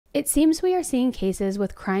It seems we are seeing cases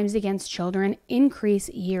with crimes against children increase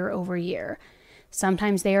year over year.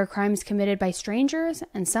 Sometimes they are crimes committed by strangers,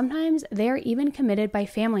 and sometimes they are even committed by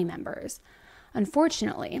family members.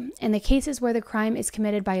 Unfortunately, in the cases where the crime is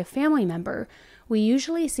committed by a family member, we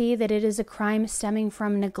usually see that it is a crime stemming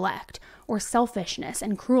from neglect or selfishness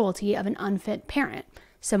and cruelty of an unfit parent,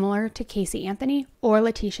 similar to Casey Anthony or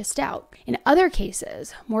Latarsha Stout. In other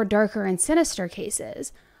cases, more darker and sinister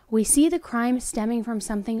cases, we see the crime stemming from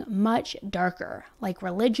something much darker, like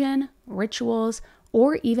religion, rituals,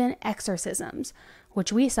 or even exorcisms,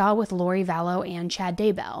 which we saw with Lori Vallow and Chad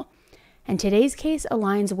Daybell. And today's case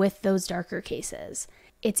aligns with those darker cases.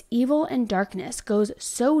 Its evil and darkness goes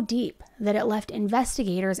so deep that it left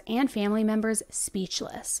investigators and family members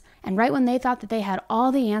speechless. And right when they thought that they had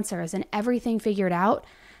all the answers and everything figured out,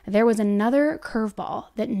 there was another curveball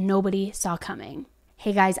that nobody saw coming.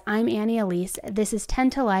 Hey guys, I'm Annie Elise. This is 10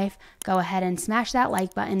 to Life. Go ahead and smash that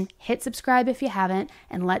like button, hit subscribe if you haven't,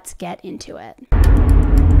 and let's get into it.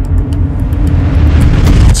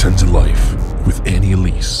 10 to Life with Annie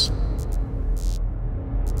Elise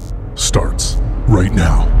starts right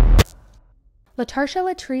now. Latarsha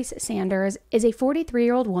Latrice Sanders is a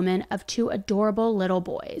 43-year-old woman of two adorable little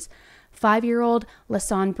boys, 5-year-old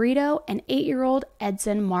Lasan Brito and 8-year-old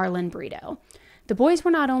Edson Marlon Brito. The boys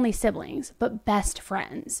were not only siblings, but best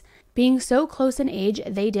friends. Being so close in age,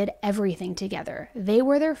 they did everything together. They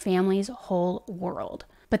were their family's whole world.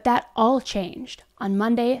 But that all changed on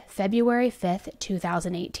Monday, February 5th,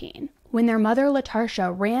 2018, when their mother,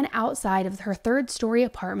 Latarsha, ran outside of her third-story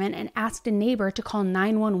apartment and asked a neighbor to call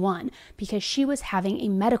 911 because she was having a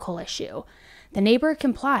medical issue. The neighbor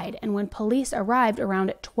complied, and when police arrived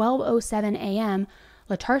around 12:07 a.m.,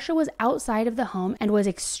 Latarsha was outside of the home and was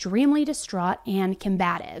extremely distraught and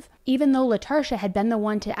combative. Even though Latarsha had been the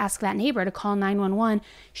one to ask that neighbor to call 911,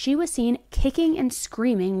 she was seen kicking and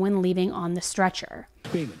screaming when leaving on the stretcher.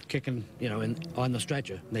 Screaming, kicking, on the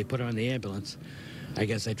stretcher. They put her in the ambulance. I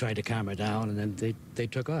guess they tried to calm her down, and then they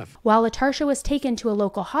took off. While Latarsha was taken to a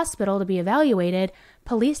local hospital to be evaluated,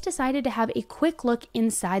 police decided to have a quick look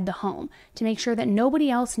inside the home to make sure that nobody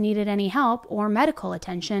else needed any help or medical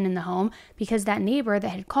attention in the home because that neighbor that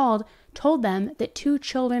had called told them that 2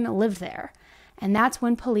 children lived there. And that's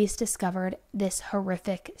when police discovered this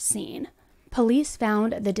horrific scene. Police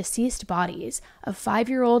found the deceased bodies of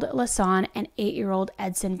 5-year-old Lasan and 8-year-old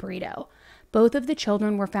Edson Brito. Both of the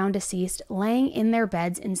children were found deceased, laying in their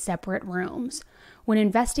beds in separate rooms. When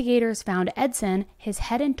investigators found Edson, his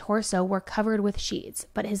head and torso were covered with sheets,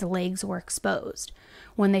 but his legs were exposed.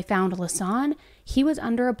 When they found Lasan, he was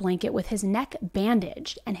under a blanket with his neck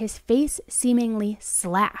bandaged and his face seemingly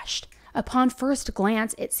slashed. Upon first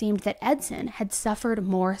glance, it seemed that Edson had suffered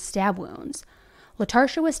more stab wounds.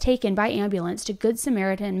 Latarsha was taken by ambulance to Good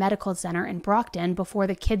Samaritan Medical Center in Brockton before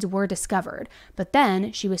the kids were discovered, but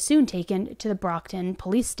then she was soon taken to the Brockton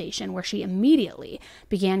police station where she immediately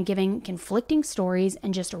began giving conflicting stories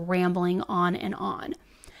and just rambling on and on.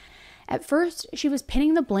 At first, she was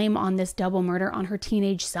pinning the blame on this double murder on her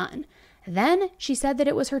teenage son. Then she said that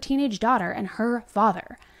it was her teenage daughter and her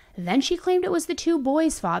father. Then she claimed it was the 2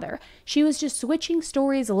 boys' father. She was just switching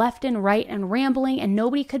stories left and right and rambling, and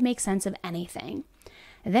nobody could make sense of anything.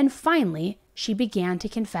 And then finally, she began to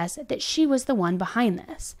confess that she was the one behind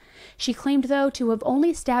this. She claimed, though, to have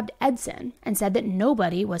only stabbed Edson and said that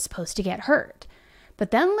nobody was supposed to get hurt.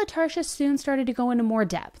 But then Latarsha soon started to go into more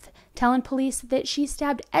depth, telling police that she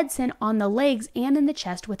stabbed Edson on the legs and in the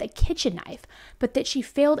chest with a kitchen knife, but that she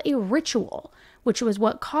failed a ritual, which was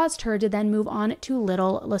what caused her to then move on to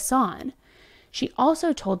little Lasan. She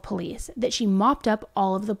also told police that she mopped up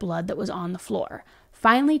all of the blood that was on the floor,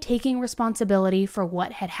 finally taking responsibility for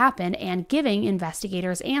what had happened and giving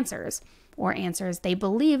investigators answers, or answers they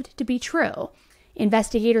believed to be true.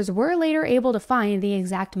 Investigators were later able to find the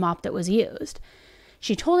exact mop that was used.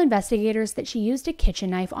 She told investigators that she used a kitchen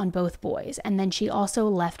knife on both boys, and then she also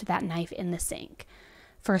left that knife in the sink.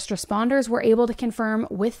 First responders were able to confirm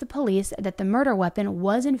with the police that the murder weapon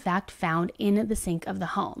was in fact found in the sink of the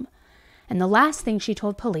home. And the last thing she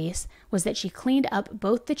told police was that she cleaned up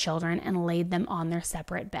both the children and laid them on their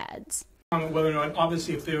separate beds. Whether or not,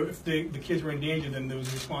 obviously, if the kids were in danger, then there was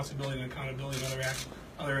a responsibility and accountability of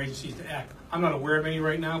other agencies to act. I'm not aware of any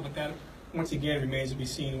right now, but that, once again, remains to be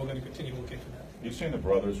seen. We're going to continue to look into that. You're saying the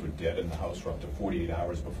brothers were dead in the house for up to 48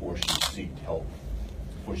 hours before she sought help,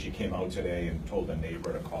 before she came out today and told a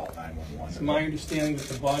neighbor to call 911? It's my understanding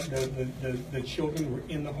that the children were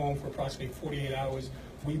in the home for approximately 48 hours.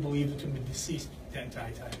 We believe them to be deceased that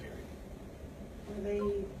entire time period. Were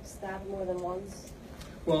they stabbed more than once?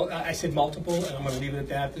 Well, I said multiple, and I'm going to leave it at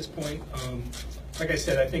that at this point. Like I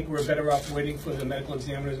said, I think we're better off waiting for the medical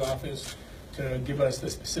examiner's office to give us the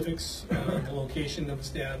specifics, the location of the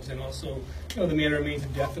stabs, and also, the manner and means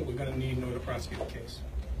of death that we're going to need in order to prosecute the case.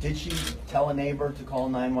 Did she tell a neighbor to call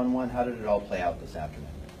 911? How did it all play out this afternoon?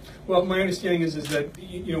 Well, my understanding is that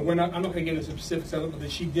I'm not going to get into specifics of it, but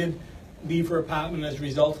that she did leave her apartment. As a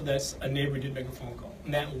result of that, a neighbor did make a phone call,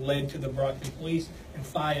 and that led to the Brockton police and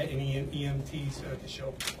fire and EMTs to show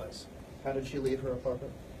up at the place. How did she leave her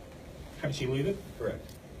apartment? How did she leave it? Correct.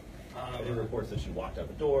 Any reports that she walked out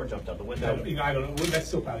the door, jumped out the window? I don't know. That's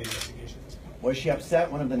still part of the investigation at this point. Was she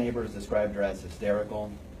upset? One of the neighbors described her as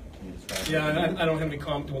hysterical. Can you describe her? Yeah, and I don't have any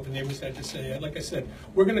comment on what the neighbors had to say. Like I said,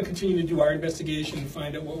 we're going to continue to do our investigation and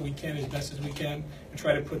find out what we can as best as we can and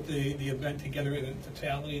try to put the event together in the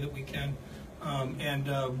totality that we can.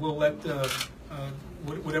 We'll let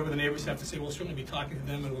whatever the neighbors have to say, we'll certainly be talking to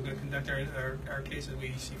them, and we're going to conduct our case as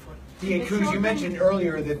we see fit. D.A. Cruz, you mentioned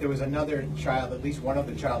earlier that there was another child, at least one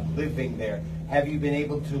other child, living there. Have you been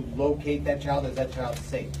able to locate that child? Is that child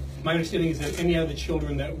safe? My understanding is that any other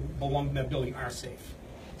children that belong in that building are safe.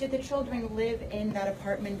 Did the children live in that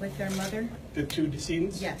apartment with their mother? The two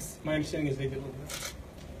decedents? Yes. My understanding is they did live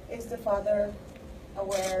there. Is the father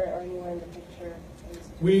aware or anywhere in the picture?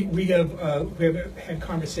 We have had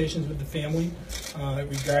conversations with the family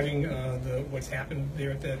regarding what's happened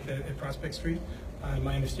there at Prospect Street.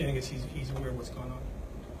 My understanding is he's aware of what's going on.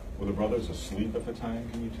 Were the brothers asleep at the time,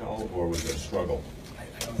 can you tell, or was there a struggle? I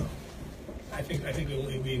don't know. I think it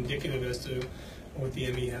will be indicative as to what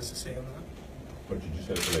the ME has to say on that. But you just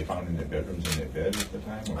said were they found in their bedrooms in their bed at the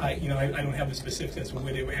time? Or? I don't have the specifics as to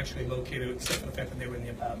where they were actually located, except for the fact that they were in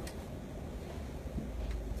the apartment.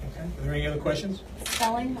 Okay. Are there any other questions?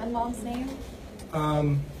 Spelling on mom's name?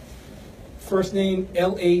 First name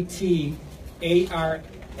Latarsha,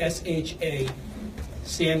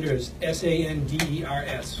 Sanders,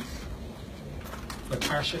 Sanders.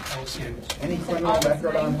 Latarsha L. Sanders. Any criminal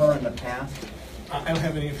record on her in the past? I don't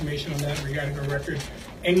have any information on that regarding her record.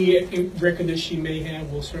 Any record that she may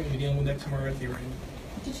have, we'll certainly be dealing with that tomorrow at the arraignment.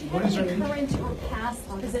 Did she have any current or past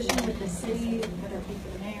position with the city, whether it be for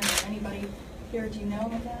the mayor or anybody here? Do you know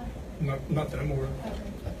of that? Not that I'm aware of. Okay.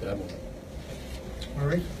 Not that I'm aware of. All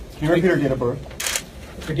right. Can you repeat her date of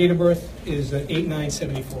birth? Her date of birth is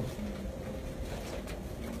 8/9/74.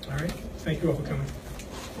 All right. Thank you all for coming.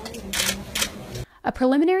 A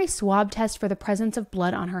preliminary swab test for the presence of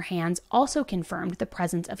blood on her hands also confirmed the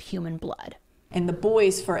presence of human blood. And the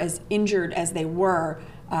boys, for as injured as they were,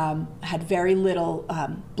 had very little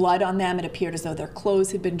blood on them. It appeared as though their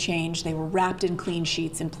clothes had been changed. They were wrapped in clean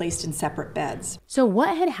sheets and placed in separate beds. So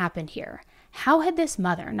what had happened here? How had this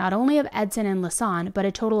mother, not only of Edson and Lasan, but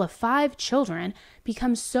a total of 5 children,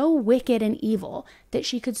 become so wicked and evil that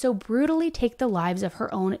she could so brutally take the lives of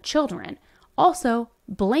her own children, also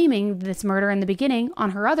blaming this murder in the beginning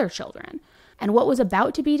on her other children? And what was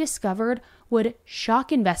about to be discovered would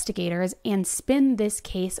shock investigators and spin this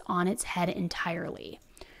case on its head entirely.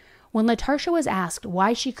 When Latarsha was asked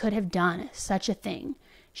why she could have done such a thing,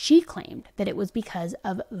 she claimed that it was because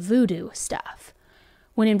of voodoo stuff.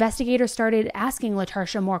 When investigators started asking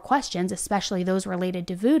Latarsha more questions, especially those related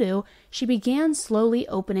to voodoo, she began slowly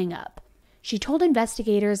opening up. She told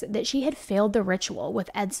investigators that she had failed the ritual with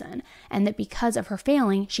Edson, and that because of her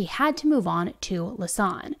failing, she had to move on to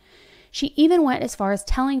Lasan. She even went as far as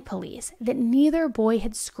telling police that neither boy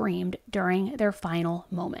had screamed during their final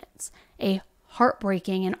moments, a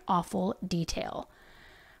heartbreaking and awful detail.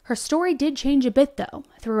 Her story did change a bit, though,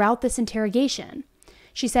 throughout this interrogation.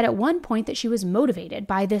 She said at one point that she was motivated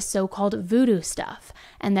by this so-called voodoo stuff,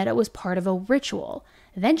 and that it was part of a ritual.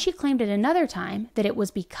 Then she claimed at another time that it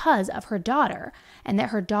was because of her daughter, and that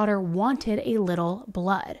her daughter wanted a little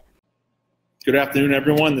blood. Good afternoon,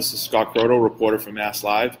 everyone. This is Scott Croto, reporter for Mass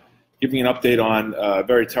Live, giving an update on a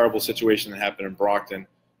very terrible situation that happened in Brockton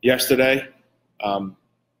yesterday.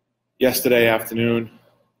 Yesterday afternoon,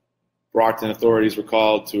 Brockton authorities were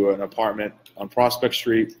called to an apartment on Prospect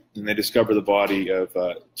Street, and they discovered the body of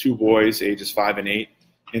 2 boys, ages 5 and 8,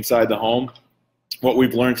 inside the home. What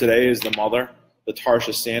we've learned today is the mother,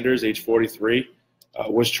 Latarsha Sanders, age 43,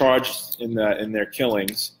 was charged in their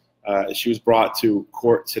killings. She was brought to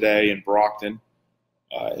court today in Brockton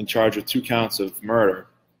in charge of 2 counts of murder.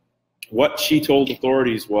 What she told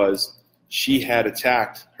authorities was she had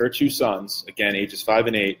attacked her 2 sons, again, ages 5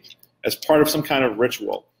 and 8, as part of some kind of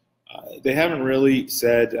ritual. They haven't really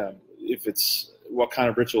said if it's what kind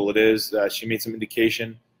of ritual it is. She made some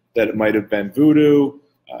indication that it might have been voodoo.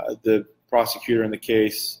 The prosecutor in the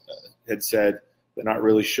case had said they're not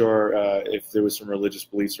really sure if there was some religious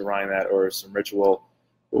beliefs around that or some ritual.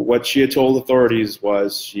 But what she had told authorities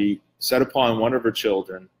was she set upon one of her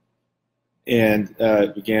children and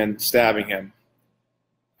began stabbing him.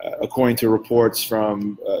 According to reports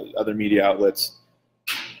from other media outlets,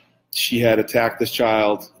 she had attacked this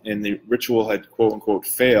child and the ritual had quote unquote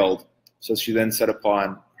failed. So she then set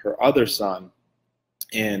upon her other son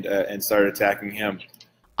and started attacking him.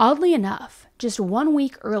 Oddly enough, just 1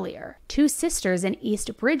 week earlier, two sisters in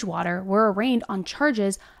East Bridgewater were arraigned on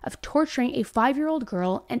charges of torturing a 5-year-old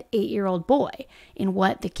girl and 8-year-old boy in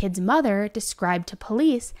what the kid's mother described to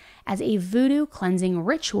police as a voodoo cleansing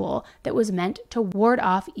ritual that was meant to ward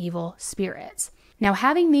off evil spirits. Now,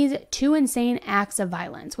 having these two insane acts of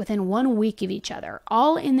violence within 1 week of each other,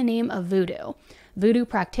 all in the name of voodoo, voodoo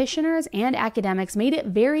practitioners and academics made it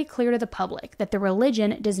very clear to the public that the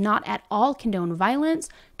religion does not at all condone violence,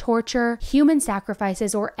 torture, human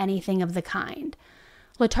sacrifices, or anything of the kind.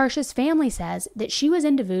 Latarsha's family says that she was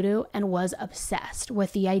into voodoo and was obsessed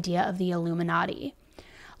with the idea of the Illuminati.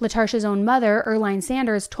 Latarsha's own mother, Erline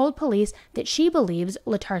Sanders, told police that she believes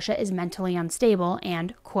Latarsha is mentally unstable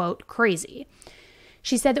and, quote, crazy.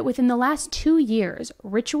 She said that within the last 2 years,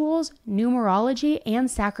 rituals, numerology, and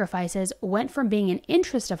sacrifices went from being an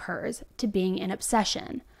interest of hers to being an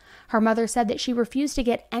obsession. Her mother said that she refused to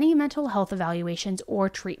get any mental health evaluations or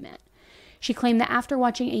treatment. She claimed that after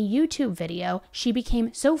watching a YouTube video, she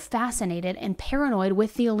became so fascinated and paranoid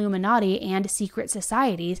with the Illuminati and secret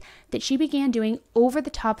societies that she began doing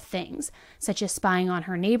over-the-top things, such as spying on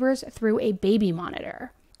her neighbors through a baby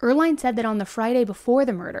monitor. Erline said that on the Friday before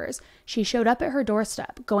the murders, she showed up at her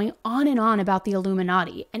doorstep, going on and on about the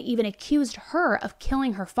Illuminati, and even accused her of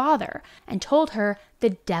killing her father, and told her,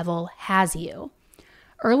 "The devil has you."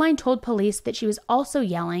 Erline told police that she was also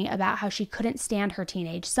yelling about how she couldn't stand her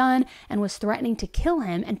teenage son and was threatening to kill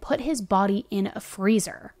him and put his body in a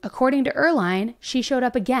freezer. According to Erline, she showed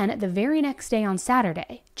up again the very next day on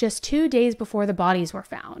Saturday, just 2 days before the bodies were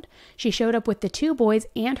found. She showed up with the two boys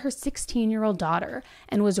and her 16-year-old daughter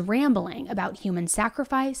and was rambling about human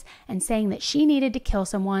sacrifice and saying that she needed to kill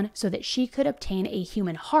someone so that she could obtain a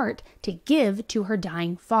human heart to give to her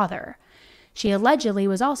dying father. She allegedly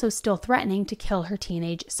was also still threatening to kill her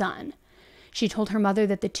teenage son. She told her mother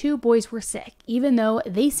that the two boys were sick, even though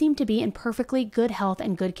they seemed to be in perfectly good health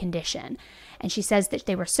and good condition, and she says that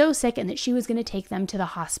they were so sick and that she was going to take them to the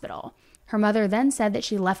hospital. Her mother then said that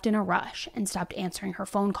she left in a rush and stopped answering her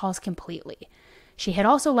phone calls completely. She had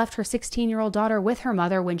also left her 16-year-old daughter with her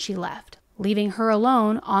mother when she left, leaving her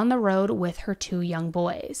alone on the road with her two young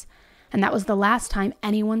boys. And that was the last time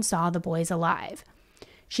anyone saw the boys alive.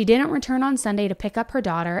 She didn't return on Sunday to pick up her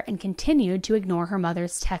daughter and continued to ignore her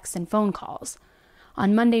mother's texts and phone calls.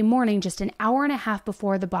 On Monday morning, just an hour and a half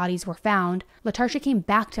before the bodies were found, Latarsha came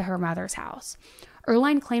back to her mother's house.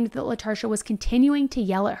 Erline claimed that Latarsha was continuing to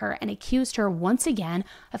yell at her and accused her once again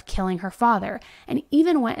of killing her father, and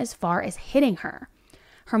even went as far as hitting her.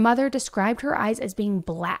 Her mother described her eyes as being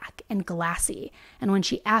black and glassy, and when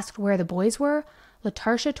she asked where the boys were,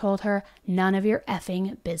 Latarsha told her, "None of your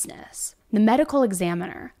effing business." The medical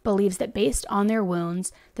examiner believes that based on their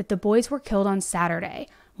wounds, that the boys were killed on Saturday,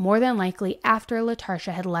 more than likely after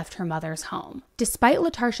Latarsha had left her mother's home. Despite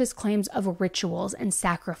Latarsha's claims of rituals and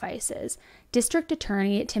sacrifices, District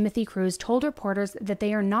Attorney Timothy Cruz told reporters that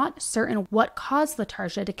they are not certain what caused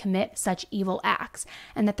Latarsha to commit such evil acts,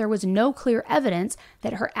 and that there was no clear evidence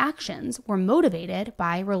that her actions were motivated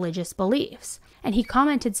by religious beliefs. And he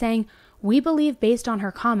commented saying, "We believe based on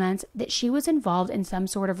her comments that she was involved in some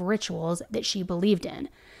sort of rituals that she believed in.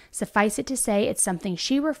 Suffice it to say, it's something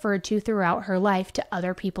she referred to throughout her life to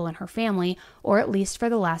other people in her family, or at least for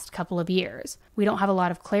the last couple of years. We don't have a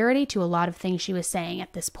lot of clarity to a lot of things she was saying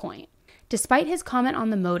at this point." Despite his comment on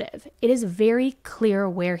the motive, it is very clear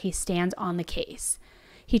where he stands on the case.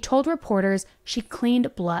 He told reporters she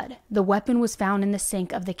cleaned blood. The weapon was found in the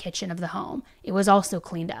sink of the kitchen of the home. It was also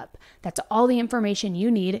cleaned up. That's all the information you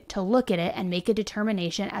need to look at it and make a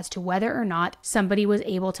determination as to whether or not somebody was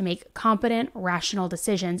able to make competent, rational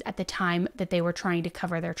decisions at the time that they were trying to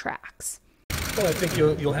cover their tracks. Well, I think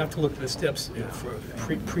you'll have to look at the steps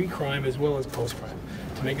for pre-crime as well as post-crime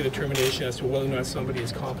to make a determination as to whether or not somebody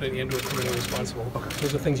is competent and or criminally responsible.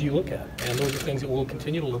 Those are things you look at, and those are things that we'll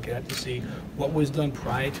continue to look at to see what was done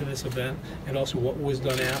prior to this event and also what was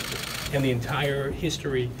done after, and the entire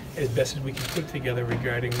history as best as we can put together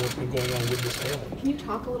regarding what's been going on with this family. Can you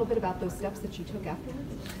talk a little bit about those steps that you took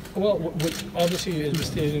afterwards? Well, obviously, as we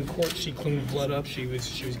stated in court, she cleaned blood up. She was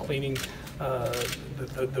cleaning.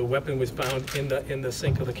 The weapon was found in the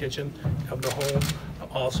sink of the kitchen of the home,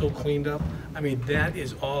 also cleaned up. I mean, that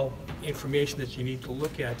is all information that you need to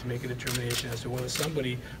look at to make a determination as to whether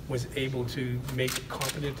somebody was able to make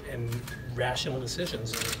competent and rational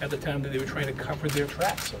decisions at the time that they were trying to cover their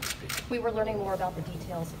tracks, so to speak. We were learning more about the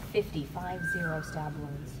details. 50 stab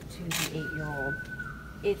wounds to the 8-year-old.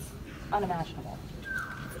 It's unimaginable.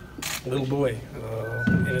 A little boy,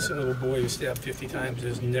 innocent little boy who stabbed 50 times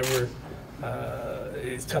is never,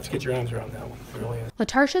 it's tough to get your arms around that one. It really is.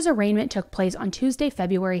 Latarsha's arraignment took place on Tuesday,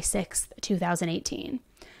 February 6th, 2018.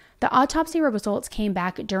 The autopsy results came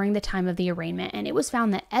back during the time of the arraignment, and it was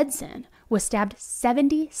found that Edson was stabbed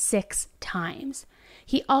 76 times.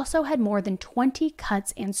 He also had more than 20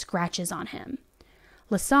 cuts and scratches on him.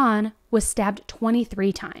 Lasan was stabbed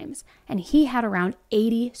 23 times, and he had around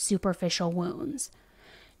 80 superficial wounds.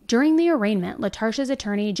 During the arraignment, Latarsha's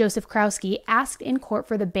attorney, Joseph Krowski, asked in court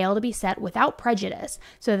for the bail to be set without prejudice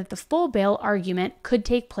so that the full bail argument could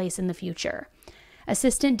take place in the future.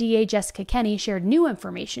 Assistant DA Jessica Kenny shared new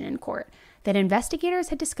information in court that investigators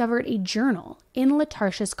had discovered a journal in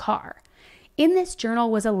Latarsha's car. In this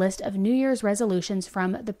journal was a list of New Year's resolutions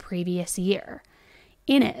from the previous year.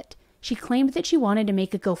 In it, she claimed that she wanted to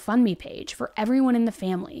make a GoFundMe page for everyone in the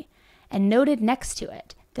family, and noted next to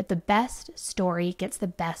it that the best story gets the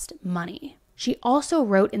best money. She also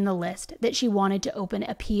wrote in the list that she wanted to open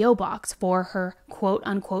a P.O. box for her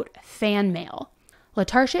quote-unquote fan mail.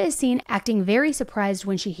 Latarsha is seen acting very surprised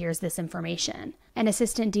when she hears this information, and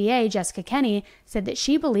Assistant DA Jessica Kenny said that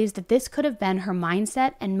she believes that this could have been her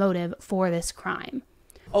mindset and motive for this crime.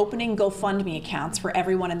 Opening GoFundMe accounts for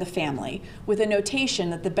everyone in the family with a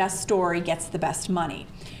notation that the best story gets the best money.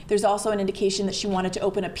 There's also an indication that she wanted to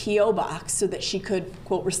open a P.O. box so that she could,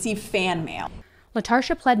 quote, receive fan mail.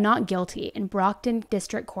 Latarsha pled not guilty in Brockton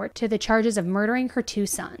District Court to the charges of murdering her 2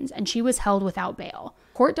 sons, and she was held without bail.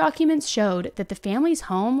 Court documents showed that the family's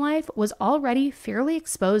home life was already fairly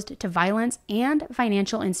exposed to violence and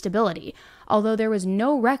financial instability, although there was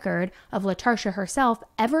no record of Latarsha herself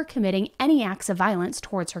ever committing any acts of violence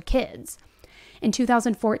towards her kids. In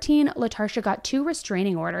 2014, Latarsha got 2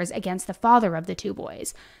 restraining orders against the father of the 2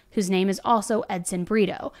 boys, whose name is also Edson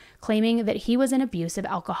Brito, claiming that he was an abusive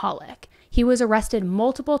alcoholic. He was arrested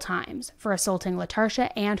multiple times for assaulting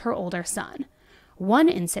Latarsha and her older son. One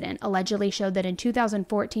incident allegedly showed that in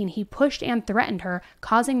 2014 he pushed and threatened her,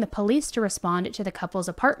 causing the police to respond to the couple's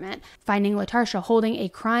apartment, finding Latarsha holding a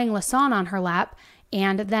crying Lasan on her lap,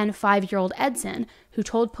 and then 5-year-old Edson, who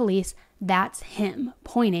told police that's him,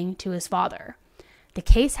 pointing to his father. The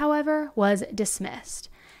case, however, was dismissed.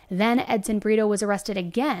 Then Edson Brito was arrested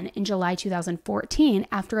again in July 2014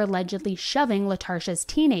 after allegedly shoving Latarsha's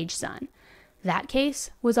teenage son. That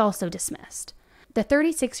case was also dismissed. The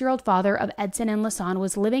 36-year-old father of Edson and Lasan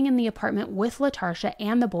was living in the apartment with Latarsha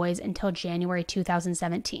and the boys until January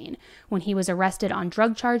 2017, when he was arrested on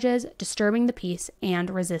drug charges, disturbing the peace, and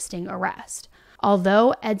resisting arrest.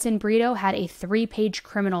 Although Edson Brito had a 3-page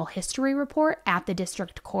criminal history report at the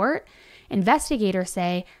district court, investigators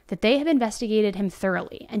say that they have investigated him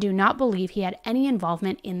thoroughly and do not believe he had any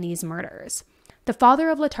involvement in these murders. The father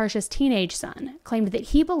of Latarsha's teenage son claimed that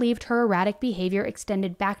he believed her erratic behavior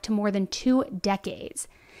extended back to more than 2 decades.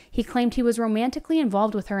 He claimed he was romantically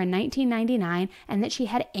involved with her in 1999 and that she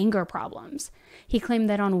had anger problems. He claimed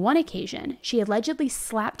that on one occasion, she allegedly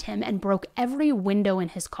slapped him and broke every window in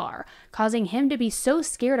his car, causing him to be so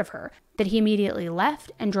scared of her that he immediately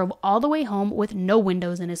left and drove all the way home with no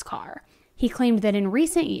windows in his car. He claimed that in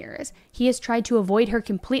recent years, he has tried to avoid her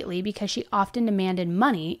completely because she often demanded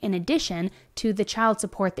money in addition to the child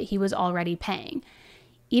support that he was already paying.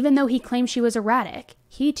 Even though he claimed she was erratic,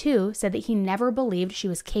 he too said that he never believed she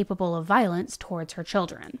was capable of violence towards her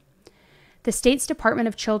children. The state's Department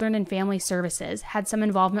of Children and Family Services had some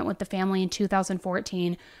involvement with the family in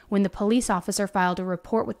 2014 when the police officer filed a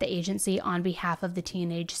report with the agency on behalf of the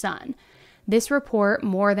teenage son. This report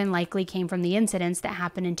more than likely came from the incidents that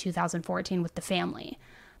happened in 2014 with the family.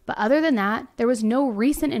 But other than that, there was no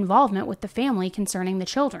recent involvement with the family concerning the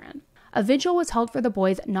children. A vigil was held for the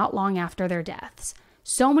boys not long after their deaths.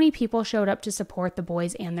 So many people showed up to support the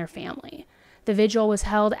boys and their family. The vigil was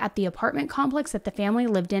held at the apartment complex that the family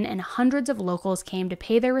lived in, and hundreds of locals came to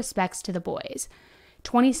pay their respects to the boys.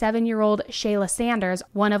 27-year-old Shayla Sanders,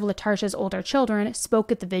 one of Latarsha's older children,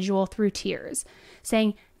 spoke at the vigil through tears,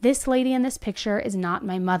 saying, "This lady in this picture is not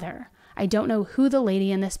my mother. I don't know who the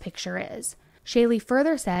lady in this picture is." Shaylee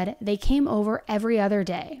further said, "They came over every other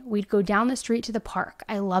day. We'd go down the street to the park.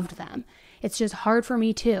 I loved them. It's just hard for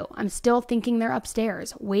me too. I'm still thinking they're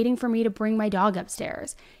upstairs, waiting for me to bring my dog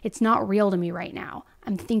upstairs. It's not real to me right now.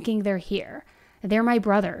 I'm thinking they're here. They're my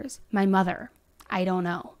brothers, my mother. I don't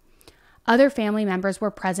know." Other family members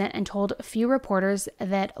were present and told few reporters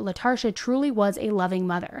that Latarsha truly was a loving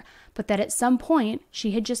mother, but that at some point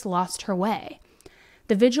she had just lost her way.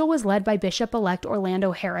 The vigil was led by Bishop-elect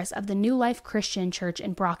Orlando Harris of the New Life Christian Church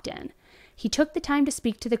in Brockton. He took the time to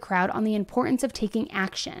speak to the crowd on the importance of taking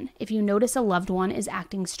action if you notice a loved one is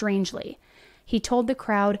acting strangely. He told the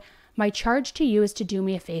crowd, "My charge to you is to do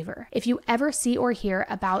me a favor. If you ever see or hear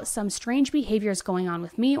about some strange behaviors going on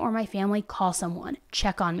with me or my family, call someone,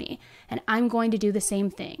 check on me, and I'm going to do the same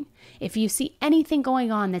thing. If you see anything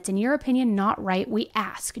going on that's in your opinion not right, we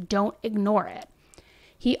ask, don't ignore it."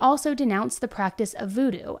 He also denounced the practice of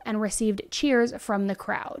voodoo and received cheers from the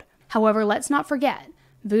crowd. However, let's not forget,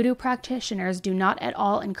 voodoo practitioners do not at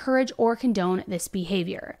all encourage or condone this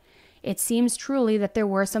behavior. It seems truly that there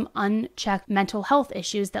were some unchecked mental health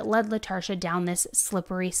issues that led Latarsha down this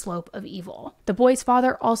slippery slope of evil. The boy's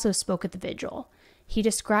father also spoke at the vigil. He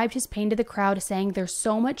described his pain to the crowd, saying, "There's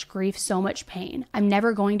so much grief, so much pain. I'm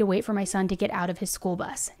never going to wait for my son to get out of his school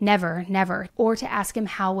bus. Never, never. Or to ask him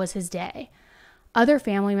how was his day." Other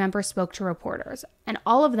family members spoke to reporters, and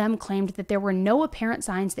all of them claimed that there were no apparent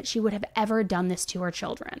signs that she would have ever done this to her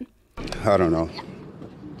children. I don't know.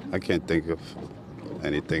 I can't think of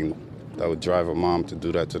anything that would drive a mom to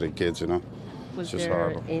do that to the kids, Was it's just there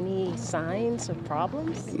horrible. any signs of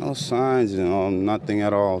problems? No signs, nothing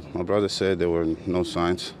at all. My brother said there were no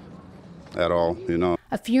signs at all,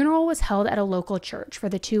 A funeral was held at a local church for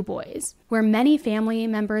the two boys, where many family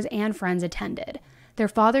members and friends attended. Their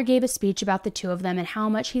father gave a speech about the two of them and how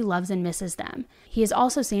much he loves and misses them. He is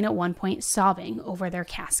also seen at one point sobbing over their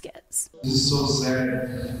caskets. This is so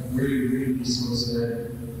sad, really, really so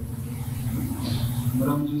sad. But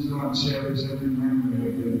I'm just going to cherish every memory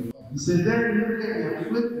of it. He said, "Daddy, look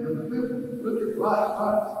at me, look at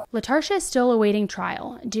what?" Latarsha is still awaiting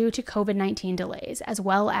trial due to COVID-19 delays, as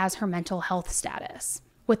well as her mental health status.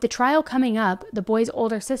 With the trial coming up, the boy's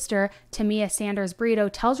older sister, Tamia Sanders Brito,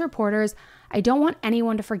 tells reporters, "I don't want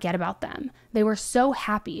anyone to forget about them. They were so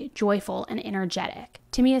happy, joyful, and energetic."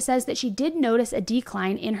 Tamia says that she did notice a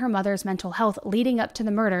decline in her mother's mental health leading up to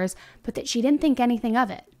the murders, but that she didn't think anything of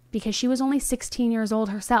it, because she was only 16 years old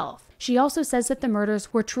herself. She also says that the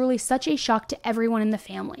murders were truly such a shock to everyone in the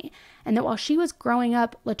family, and that while she was growing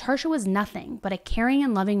up, Latarsha was nothing but a caring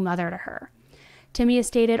and loving mother to her. Tamia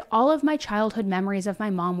stated, "All of my childhood memories of my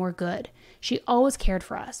mom were good. She always cared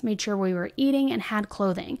for us, made sure we were eating and had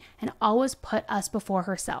clothing, and always put us before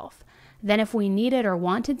herself. Then if we needed or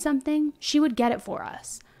wanted something, she would get it for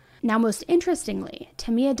us." Now, most interestingly,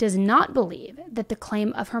 Tamia does not believe that the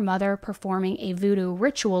claim of her mother performing a voodoo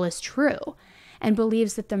ritual is true, and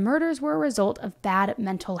believes that the murders were a result of bad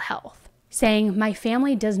mental health, saying, "My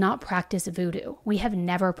family does not practice voodoo. We have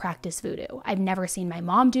never practiced voodoo. I've never seen my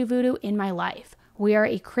mom do voodoo in my life. We are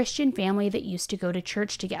a Christian family that used to go to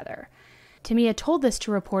church together." Tamia told this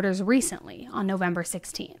to reporters recently on November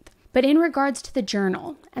 16th. But in regards to the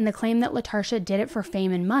journal and the claim that Latarsha did it for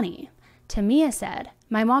fame and money, Tamia said,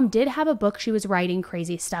 "My mom did have a book she was writing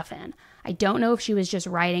crazy stuff in. I don't know if she was just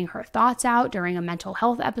writing her thoughts out during a mental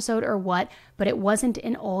health episode or what, but it wasn't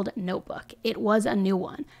an old notebook. It was a new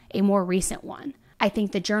one, a more recent one. I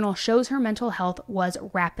think the journal shows her mental health was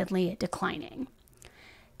rapidly declining."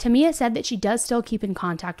 Tamia said that she does still keep in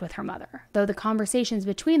contact with her mother, though the conversations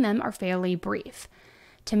between them are fairly brief.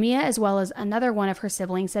 Tamia, as well as another one of her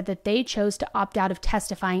siblings, said that they chose to opt out of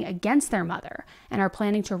testifying against their mother and are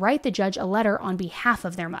planning to write the judge a letter on behalf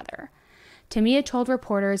of their mother. Tamia told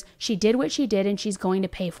reporters she did what she did and she's going to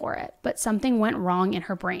pay for it, but something went wrong in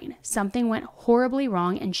her brain. Something went horribly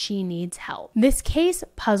wrong and she needs help. This case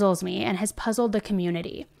puzzles me and has puzzled the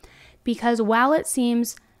community, because while it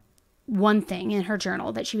seems one thing in her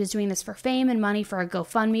journal that she was doing this for fame and money for a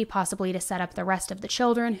GoFundMe, possibly to set up the rest of the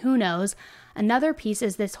children, who knows, another piece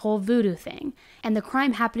is this whole voodoo thing and the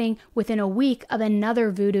crime happening within a week of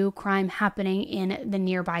another voodoo crime happening in the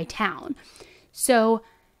nearby town. So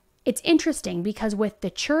it's interesting because with the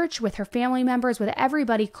church, with her family members, with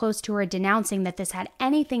everybody close to her denouncing that this had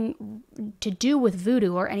anything to do with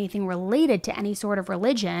voodoo or anything related to any sort of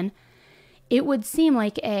religion, it would seem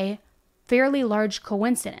like a fairly large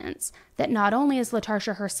coincidence that not only is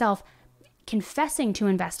Latarsha herself confessing to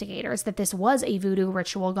investigators that this was a voodoo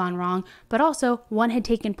ritual gone wrong, but also one had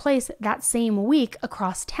taken place that same week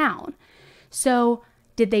across town. So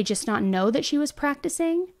did they just not know that she was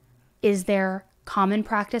practicing? Is there common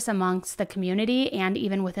practice amongst the community and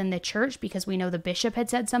even within the church? Because we know the bishop had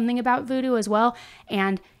said something about voodoo as well.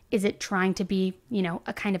 And is it trying to be,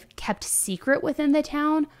 a kind of kept secret within the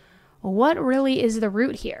town? What really is the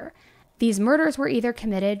root here? These murders were either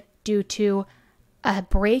committed due to a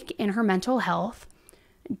break in her mental health,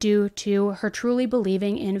 due to her truly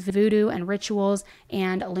believing in voodoo and rituals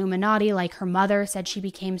and Illuminati like her mother said she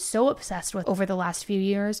became so obsessed with over the last few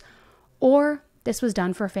years, or this was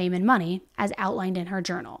done for fame and money, as outlined in her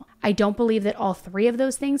journal. I don't believe that all three of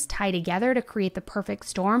those things tie together to create the perfect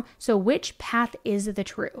storm, so which path is the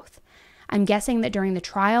truth? I'm guessing that during the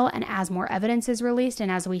trial and as more evidence is released and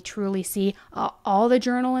as we truly see all the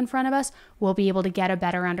journal in front of us, we'll be able to get a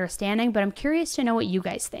better understanding, but I'm curious to know what you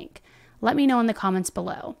guys think. Let me know in the comments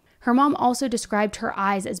below. Her mom also described her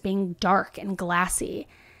eyes as being dark and glassy,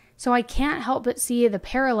 so I can't help but see the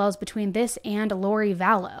parallels between this and Lori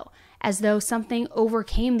Vallow, as though something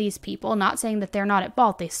overcame these people, not saying that they're not at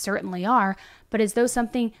fault, they certainly are, but as though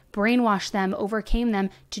something brainwashed them, overcame them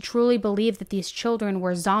to truly believe that these children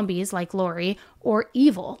were zombies like Lori or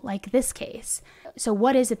evil like this case. So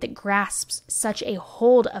what is it that grasps such a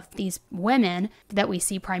hold of these women that we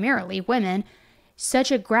see primarily, women,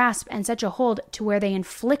 such a grasp and such a hold to where they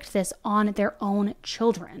inflict this on their own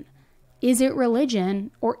children? Is it religion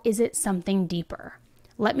or is it something deeper?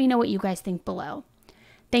 Let me know what you guys think below.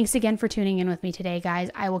 Thanks again for tuning in with me today, guys.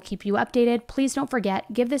 I will keep you updated. Please don't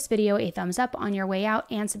forget, give this video a thumbs up on your way out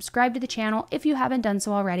and subscribe to the channel if you haven't done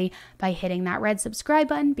so already by hitting that red subscribe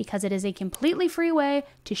button, because it is a completely free way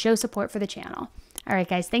to show support for the channel. All right,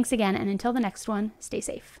 guys, thanks again, and until the next one, stay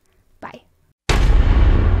safe. Bye.